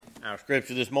Our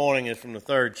scripture this morning is from the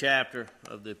third chapter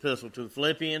of the Epistle to the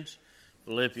Philippians,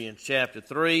 Philippians chapter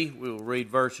 3. We will read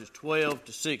verses 12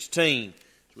 to 16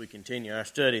 as we continue our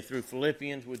study through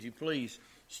Philippians. Would you please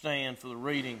stand for the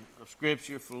reading of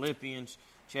scripture, Philippians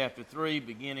chapter 3,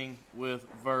 beginning with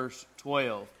verse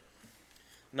 12.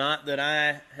 Not that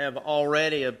I have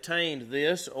already obtained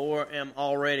this or am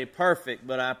already perfect,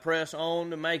 but I press on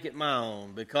to make it my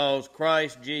own, because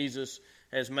Christ Jesus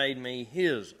has made me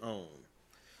his own.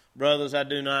 Brothers, I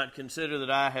do not consider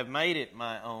that I have made it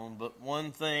my own, but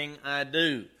one thing I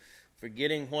do,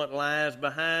 forgetting what lies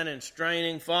behind and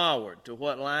straining forward to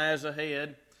what lies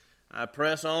ahead, I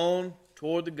press on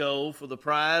toward the goal for the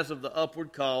prize of the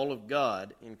upward call of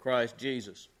God in Christ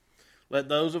Jesus. Let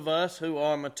those of us who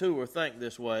are mature think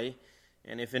this way,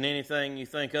 and if in anything you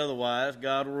think otherwise,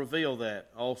 God will reveal that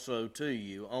also to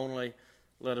you. Only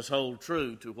let us hold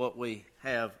true to what we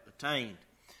have attained.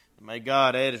 May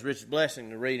God add His richest blessing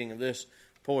to the reading of this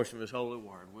portion of His holy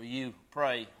word. Will you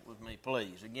pray with me,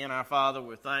 please? Again, our Father,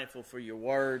 we're thankful for your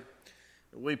word.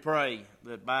 We pray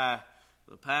that by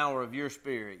the power of your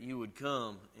Spirit, you would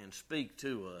come and speak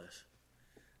to us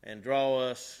and draw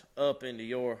us up into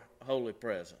your holy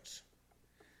presence,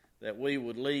 that we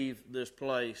would leave this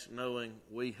place knowing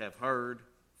we have heard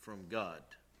from God.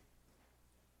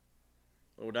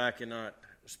 Lord, I cannot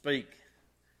speak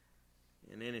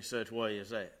in any such way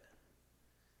as that,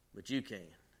 but you can.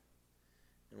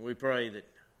 And we pray that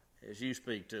as you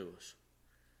speak to us,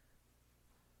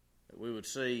 that we would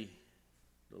see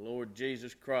the Lord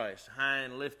Jesus Christ high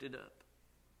and lifted up,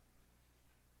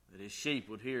 that his sheep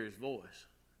would hear his voice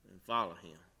and follow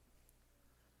him.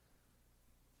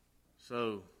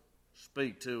 So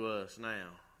speak to us now.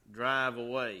 Drive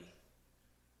away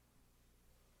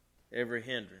every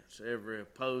hindrance, every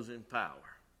opposing power,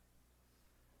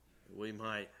 that we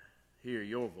might hear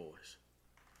your voice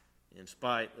in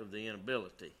spite of the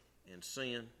inability and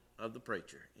sin of the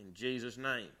preacher. In Jesus'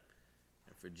 name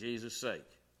and for Jesus' sake,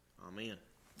 amen.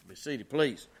 Be seated,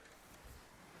 please.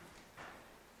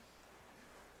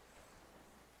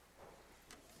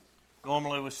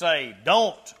 Normally we say,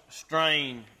 don't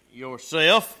strain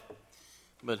yourself.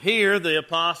 But here the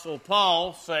Apostle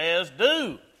Paul says,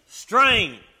 do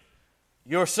strain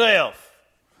yourself.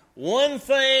 One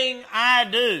thing I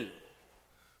do,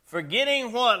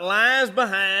 forgetting what lies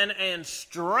behind and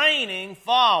straining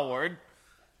forward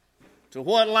to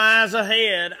what lies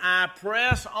ahead, I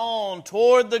press on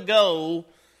toward the goal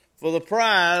for the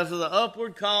prize of the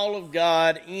upward call of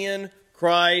God in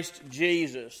Christ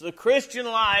Jesus. The Christian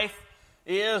life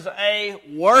is a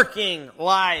working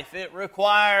life. It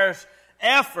requires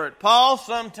effort. Paul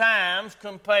sometimes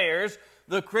compares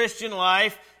the Christian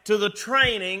life to the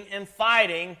training and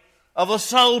fighting of a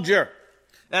soldier.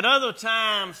 At other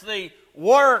times, the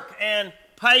work and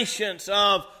patience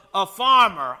of a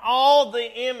farmer. All the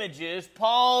images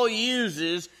Paul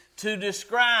uses to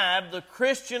describe the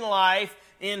Christian life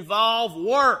involve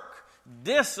work,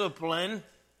 discipline,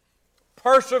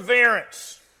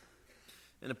 perseverance.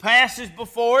 And the passage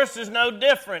before us is no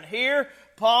different. Here,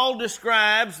 Paul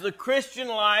describes the Christian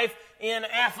life in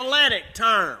athletic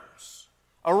terms,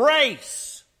 a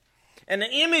race. And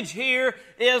the image here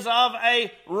is of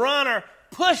a runner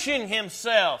pushing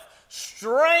himself,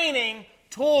 straining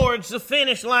towards the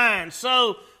finish line.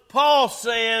 So Paul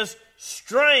says,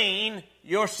 strain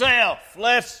yourself.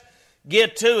 Let's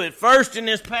get to it. First, in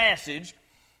this passage,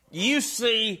 you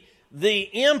see the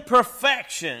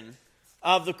imperfection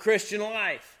of the Christian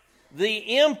life.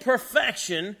 The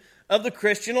imperfection of the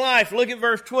Christian life. Look at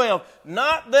verse 12.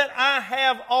 Not that I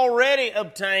have already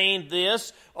obtained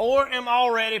this or am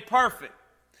already perfect.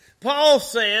 Paul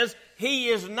says he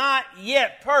is not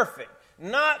yet perfect.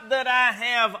 Not that I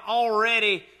have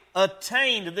already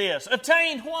attained this.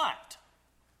 Attained what?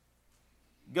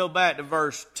 Go back to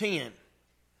verse 10.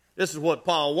 This is what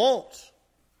Paul wants.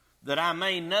 That I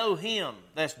may know him,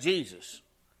 that's Jesus.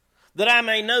 That I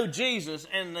may know Jesus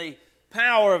and the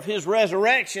power of his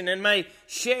resurrection and may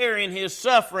share in his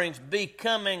sufferings,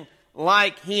 becoming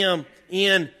like him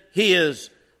in his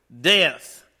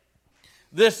death.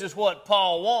 This is what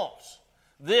Paul wants.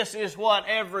 This is what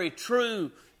every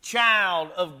true child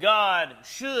of God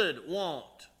should want.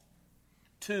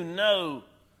 To know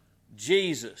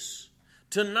Jesus.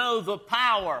 To know the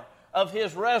power of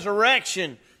his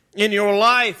resurrection in your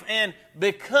life and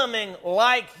becoming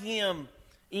like him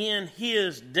in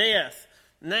his death.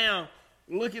 Now,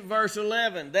 look at verse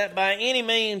 11. That by any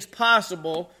means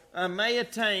possible I may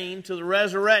attain to the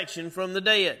resurrection from the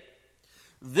dead.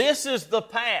 This is the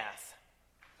path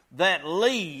that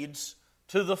leads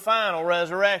to the final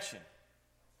resurrection.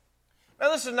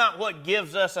 Now, this is not what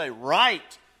gives us a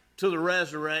right to the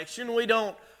resurrection. We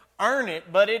don't earn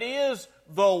it, but it is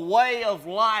the way of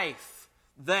life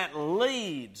that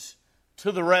leads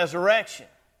to the resurrection.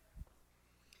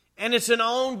 And it's an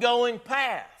ongoing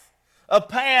path, a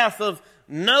path of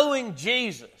knowing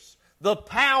Jesus, the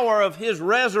power of His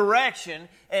resurrection,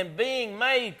 and being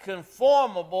made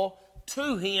conformable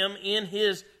to Him in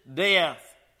His death.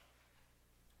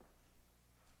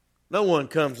 No one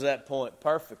comes to that point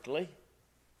perfectly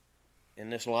in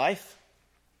this life.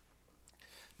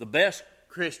 The best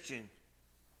Christian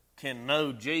can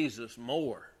know Jesus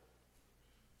more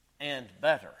and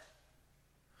better.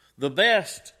 The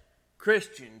best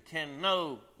Christian can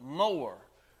know more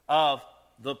of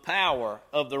the power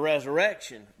of the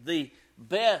resurrection. The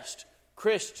best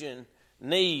Christian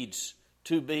needs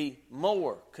to be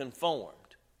more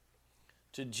conformed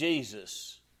to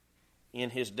Jesus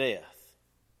in His death.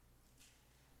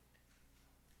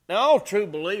 Now, all true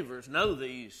believers know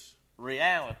these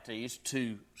realities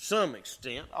to some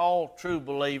extent. All true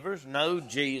believers know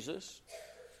Jesus.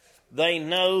 They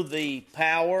know the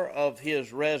power of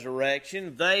His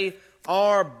resurrection. They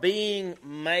are being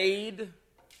made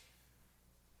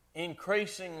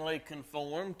increasingly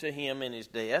conformed to Him in His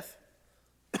death,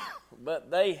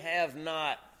 but they have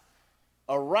not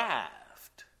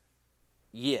arrived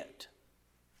yet.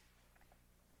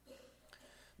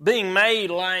 Being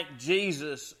made like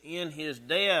Jesus in His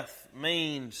death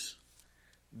means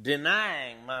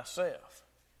denying myself,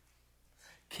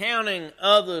 counting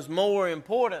others more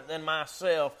important than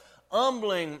myself,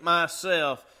 humbling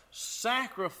myself,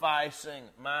 sacrificing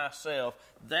myself.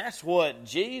 That's what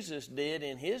Jesus did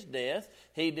in His death.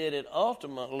 He did it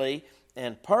ultimately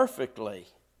and perfectly.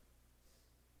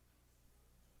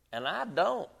 And I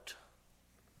don't.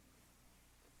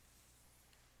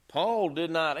 Paul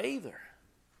did not either.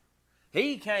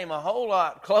 He came a whole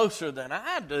lot closer than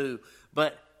I do,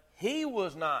 but he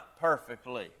was not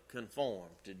perfectly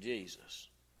conformed to Jesus.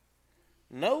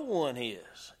 No one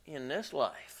is in this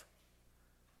life.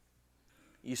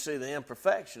 You see the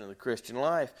imperfection of the Christian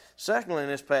life. Secondly, in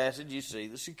this passage, you see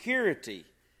the security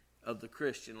of the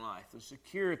Christian life. The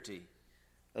security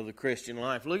of the Christian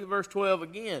life. Look at verse 12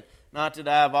 again. Not that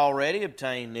I have already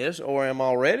obtained this or am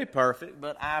already perfect,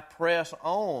 but I press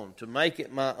on to make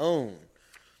it my own,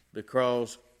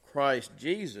 because Christ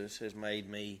Jesus has made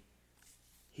me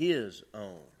His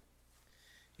own.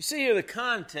 You see here the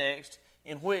context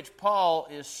in which Paul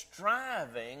is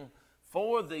striving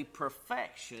for the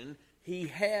perfection he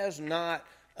has not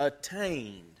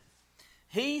attained.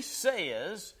 He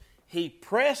says he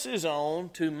presses on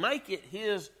to make it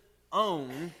his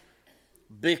own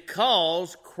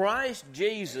because Christ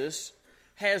Jesus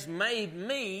has made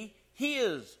me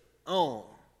His own.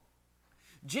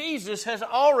 Jesus has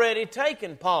already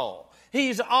taken Paul.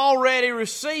 He's already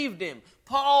received him.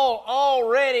 Paul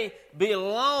already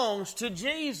belongs to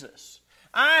Jesus.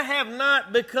 I have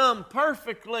not become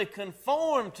perfectly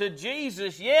conformed to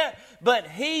Jesus yet, but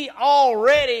He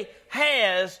already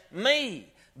has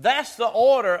me. That's the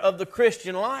order of the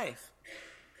Christian life.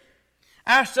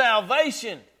 Our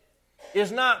salvation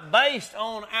is not based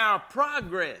on our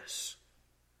progress.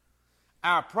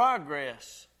 Our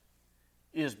progress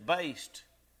is based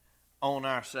on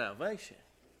our salvation.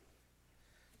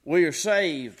 We are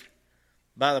saved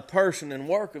by the person and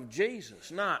work of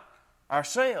Jesus, not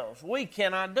ourselves. We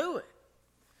cannot do it.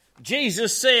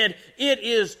 Jesus said, "It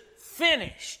is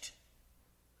finished."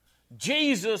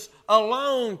 Jesus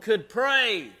alone could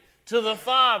pray to the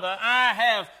Father, "I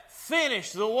have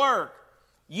finished the work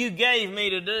you gave me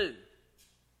to do."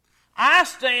 I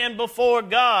stand before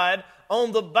God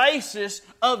on the basis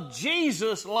of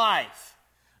Jesus' life,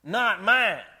 not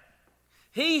mine.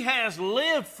 He has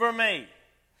lived for me.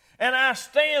 And I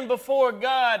stand before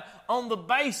God on the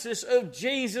basis of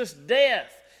Jesus'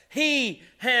 death. He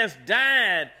has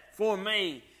died for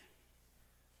me.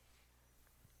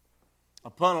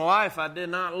 Upon a life I did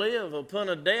not live. Upon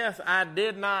a death I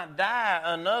did not die.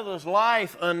 Another's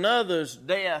life, another's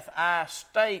death. I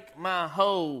stake my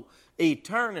whole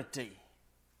eternity.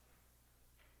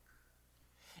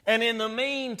 And in the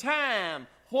meantime,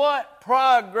 what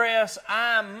progress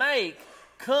I make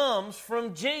comes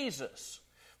from Jesus,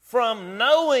 from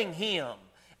knowing Him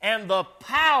and the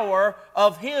power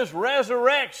of His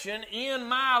resurrection in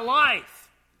my life.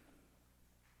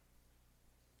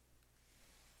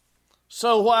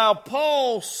 So while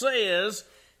Paul says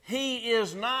he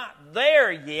is not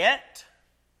there yet,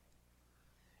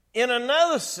 in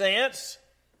another sense,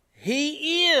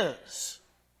 he is.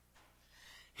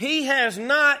 He has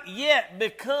not yet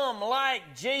become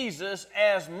like Jesus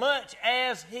as much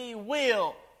as he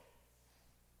will.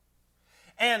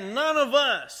 And none of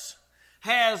us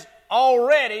has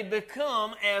already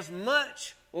become as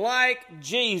much like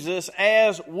Jesus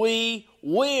as we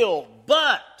will.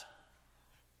 But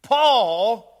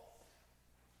Paul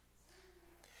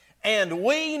and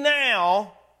we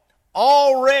now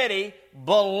already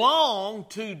belong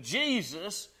to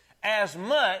Jesus as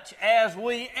much as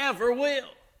we ever will.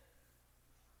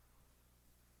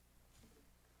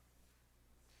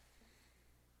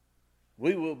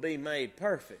 We will be made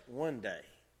perfect one day.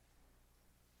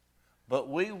 But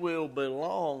we will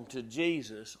belong to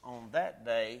Jesus on that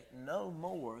day no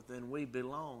more than we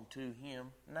belong to Him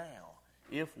now,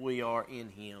 if we are in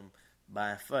Him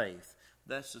by faith.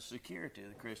 That's the security of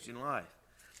the Christian life.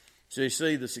 So you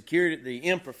see the security, the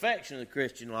imperfection of the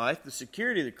Christian life, the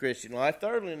security of the Christian life.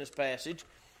 Thirdly, in this passage,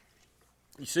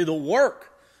 you see the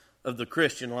work of the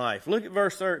Christian life. Look at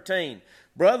verse 13.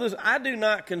 Brothers, I do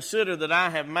not consider that I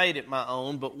have made it my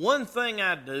own, but one thing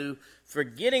I do,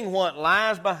 forgetting what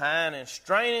lies behind and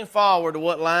straining forward to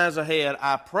what lies ahead,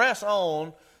 I press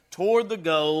on toward the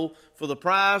goal for the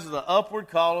prize of the upward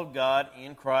call of God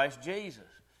in Christ Jesus.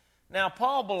 Now,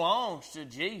 Paul belongs to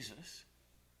Jesus.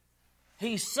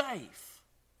 He's safe.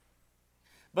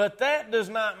 But that does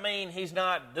not mean he's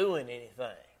not doing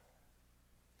anything.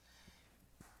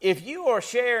 If you are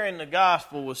sharing the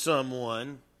gospel with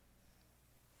someone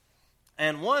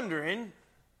and wondering,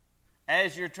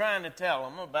 as you're trying to tell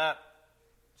them about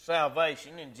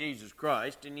salvation in Jesus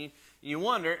Christ, and you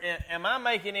wonder, am I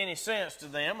making any sense to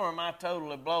them, or am I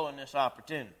totally blowing this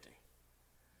opportunity?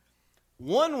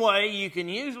 One way you can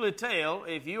usually tell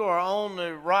if you are on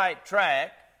the right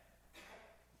track,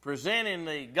 presenting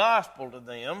the gospel to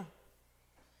them,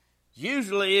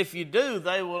 usually if you do,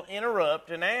 they will interrupt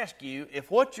and ask you,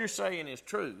 if what you're saying is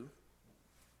true,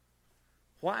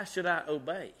 why should I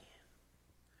obey?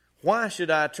 Why should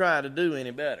I try to do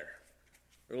any better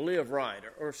or live right,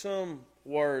 or some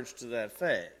words to that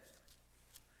effect?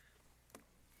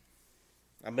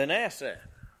 I've been asked that.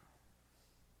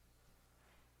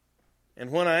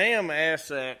 And when I am asked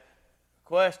that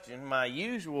question, my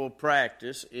usual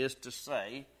practice is to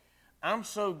say, I'm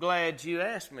so glad you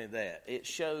asked me that. It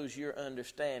shows you're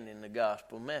understanding the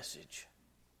gospel message.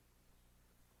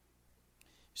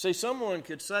 See, someone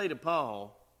could say to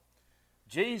Paul,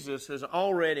 Jesus has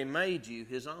already made you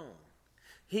His own.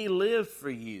 He lived for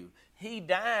you. He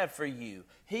died for you.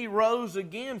 He rose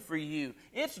again for you.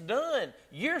 It's done.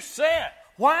 You're set.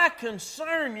 Why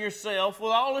concern yourself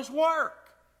with all this work?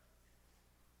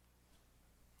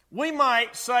 We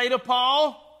might say to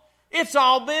Paul, it's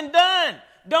all been done.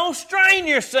 Don't strain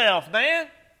yourself, man.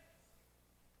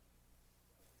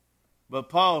 But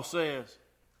Paul says,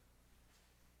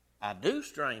 I do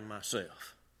strain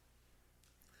myself.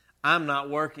 I'm not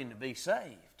working to be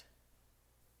saved,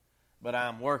 but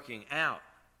I'm working out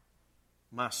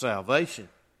my salvation.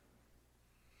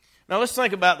 Now let's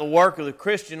think about the work of the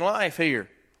Christian life here.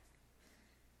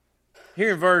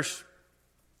 Here in verse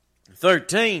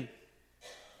 13,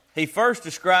 he first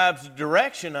describes the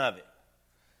direction of it.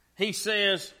 He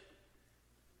says,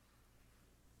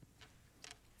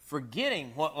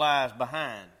 forgetting what lies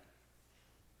behind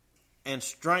and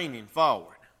straining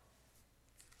forward.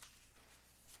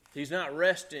 He's not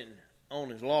resting on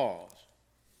his laurels.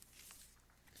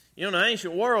 You know, in the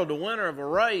ancient world, the winner of a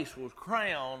race was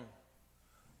crowned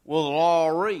with a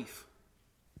laurel wreath.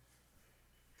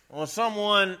 When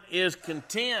someone is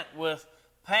content with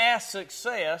past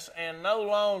success and no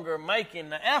longer making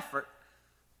the effort,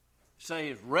 say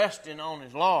he's resting on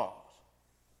his laurels.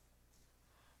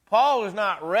 Paul is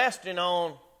not resting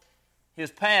on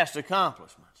his past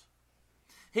accomplishments.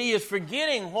 He is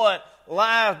forgetting what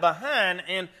lies behind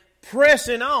and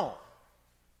pressing on.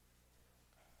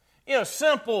 You know, a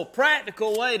simple,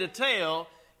 practical way to tell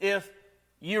if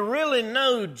you really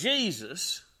know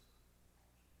Jesus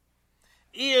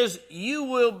is you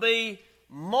will be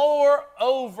more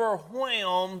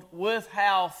overwhelmed with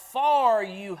how far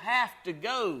you have to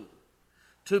go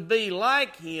to be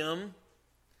like Him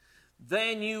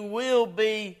than you will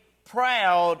be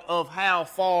proud of how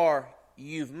far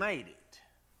you've made it.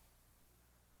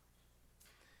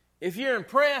 If you're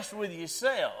impressed with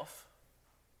yourself,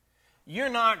 you're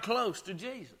not close to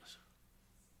Jesus.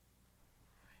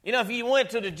 You know, if you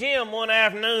went to the gym one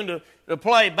afternoon to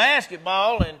play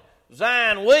basketball and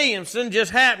Zion Williamson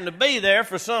just happened to be there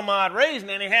for some odd reason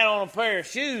and he had on a pair of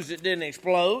shoes that didn't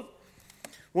explode,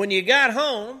 when you got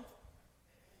home,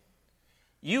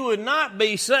 you would not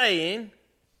be saying,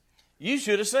 you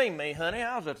should have seen me, honey.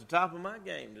 I was at the top of my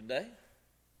game today.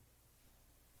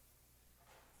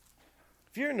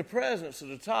 If you're in the presence of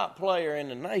the top player in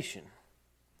the nation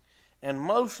and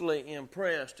mostly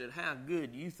impressed at how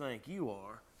good you think you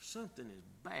are, something is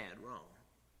bad wrong.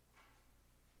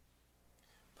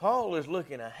 Paul is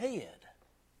looking ahead,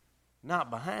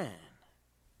 not behind.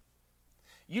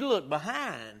 You look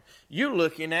behind, you're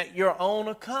looking at your own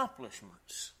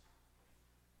accomplishments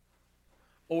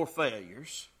or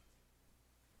failures.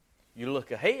 You look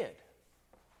ahead,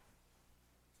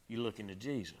 you look into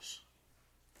Jesus.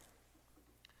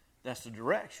 That's the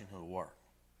direction of the work.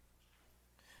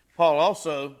 Paul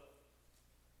also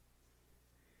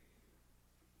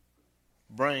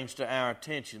brings to our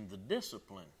attention the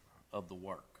discipline of the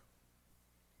work.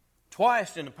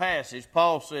 Twice in the passage,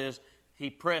 Paul says he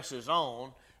presses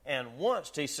on, and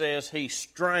once he says he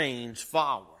strains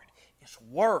forward. It's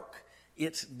work,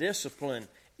 it's discipline,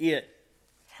 it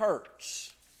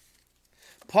hurts.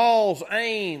 Paul's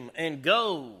aim and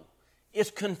goal is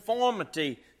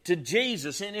conformity to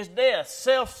Jesus in His death,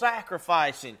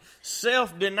 self-sacrificing,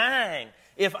 self-denying.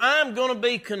 If I'm going to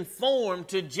be conformed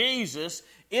to Jesus,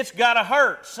 it's got to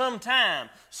hurt sometime,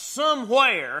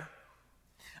 somewhere.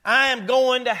 I am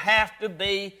going to have to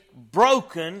be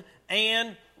broken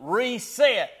and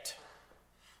reset,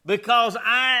 because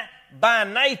I, by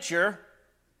nature,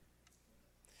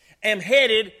 am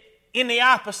headed in the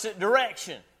opposite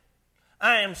direction.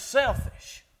 I am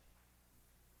selfish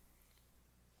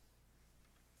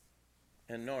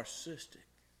and narcissistic.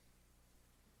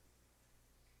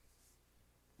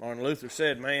 Martin Luther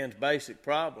said man's basic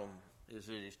problem is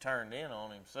that he's turned in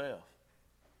on himself.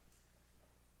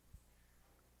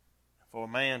 For a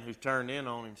man who's turned in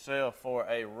on himself, for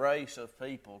a race of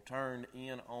people turned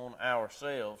in on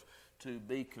ourselves to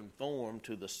be conformed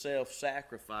to the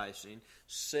self-sacrificing,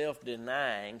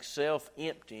 self-denying,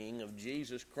 self-emptying of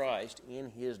Jesus Christ in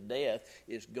His death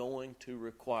is going to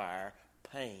require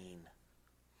pain,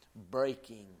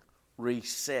 breaking,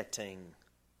 resetting.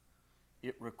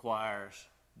 It requires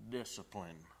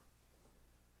discipline.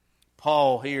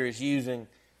 Paul here is using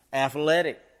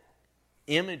athletic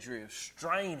imagery of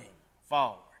straining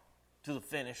forward to the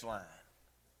finish line.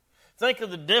 Think of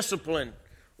the discipline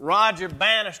Roger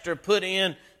Bannister put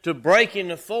in to breaking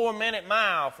the 4-minute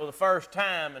mile for the first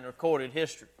time in recorded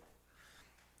history.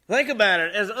 Think about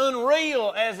it. As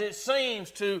unreal as it seems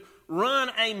to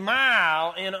run a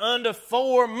mile in under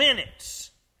 4 minutes,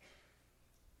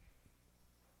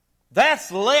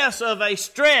 that's less of a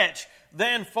stretch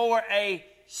than for a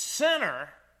sinner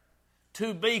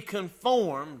to be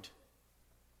conformed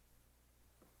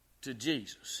to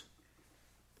Jesus.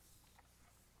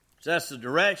 So that's the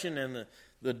direction and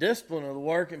the discipline of the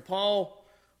work. And Paul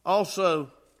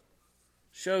also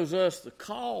shows us the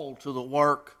call to the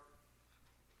work.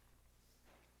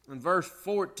 In verse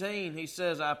 14, he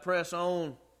says, I press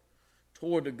on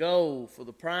toward the goal for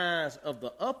the prize of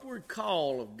the upward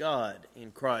call of God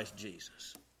in Christ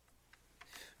Jesus.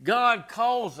 God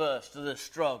calls us to this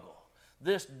struggle,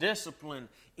 this discipline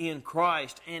in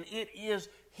Christ, and it is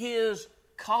His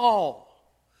call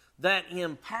that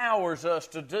empowers us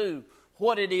to do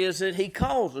what it is that He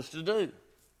calls us to do.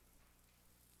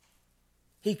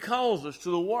 He calls us to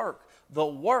the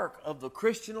work of the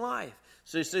Christian life.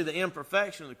 So you see the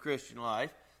imperfection of the Christian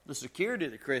life, the security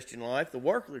of the Christian life, the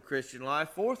work of the Christian life.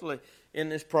 Fourthly, in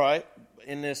this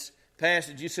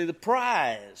passage, you see the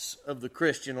prize of the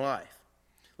Christian life.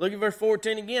 Look at verse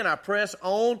 14 again. I press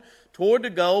on toward the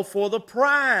goal for the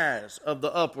prize of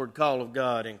the upward call of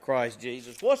God in Christ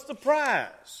Jesus. What's the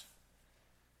prize?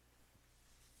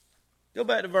 Go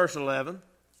back to verse 11.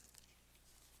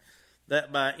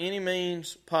 That by any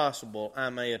means possible I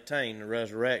may attain the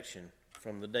resurrection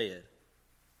from the dead.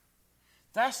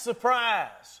 That's the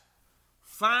prize.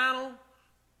 Final,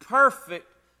 perfect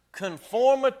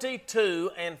conformity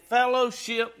to and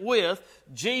fellowship with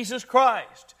Jesus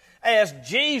Christ. As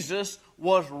Jesus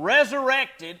was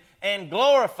resurrected and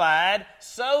glorified,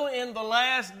 so in the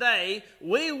last day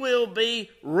we will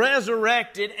be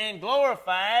resurrected and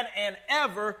glorified and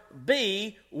ever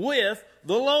be with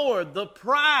the Lord. The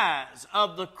prize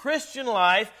of the Christian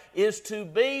life is to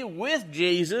be with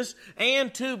Jesus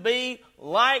and to be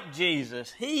like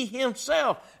Jesus. He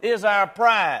Himself is our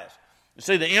prize. You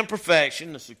see the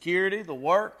imperfection, the security, the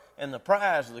work, and the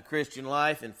prize of the Christian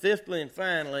life. And fifthly and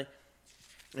finally,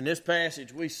 in this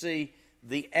passage we see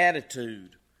the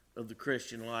attitude of the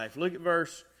Christian life. Look at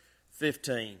verse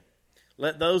 15.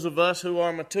 Let those of us who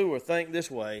are mature think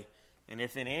this way, and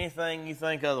if in anything you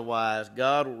think otherwise,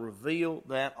 God will reveal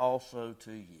that also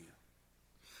to you.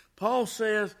 Paul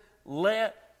says,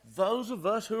 let those of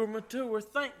us who are mature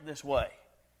think this way.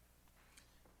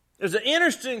 There's an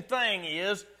interesting thing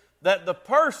is that the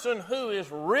person who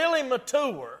is really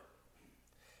mature,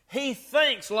 he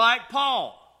thinks like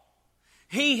Paul.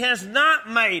 He has not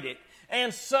made it,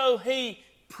 and so he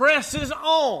presses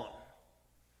on.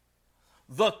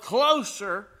 The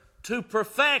closer to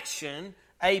perfection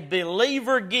a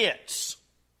believer gets,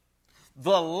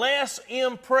 the less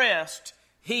impressed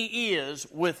he is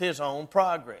with his own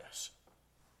progress.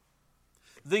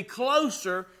 The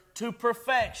closer to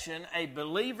perfection a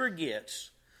believer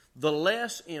gets, the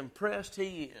less impressed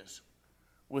he is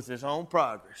with his own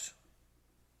progress.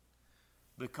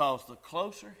 Because the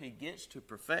closer he gets to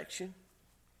perfection,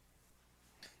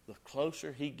 the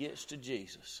closer he gets to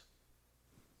Jesus,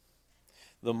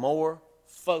 the more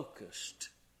focused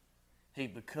he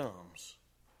becomes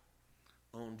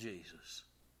on Jesus.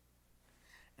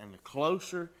 And the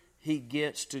closer he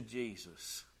gets to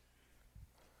Jesus,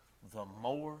 the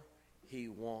more he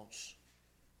wants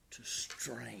to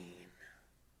strain.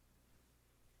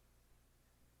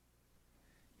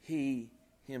 He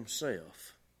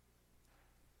himself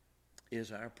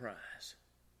is our prize,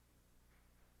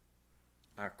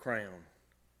 our crown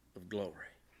of glory.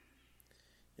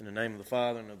 In the name of the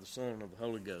Father, and of the Son, and of the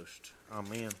Holy Ghost.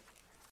 Amen.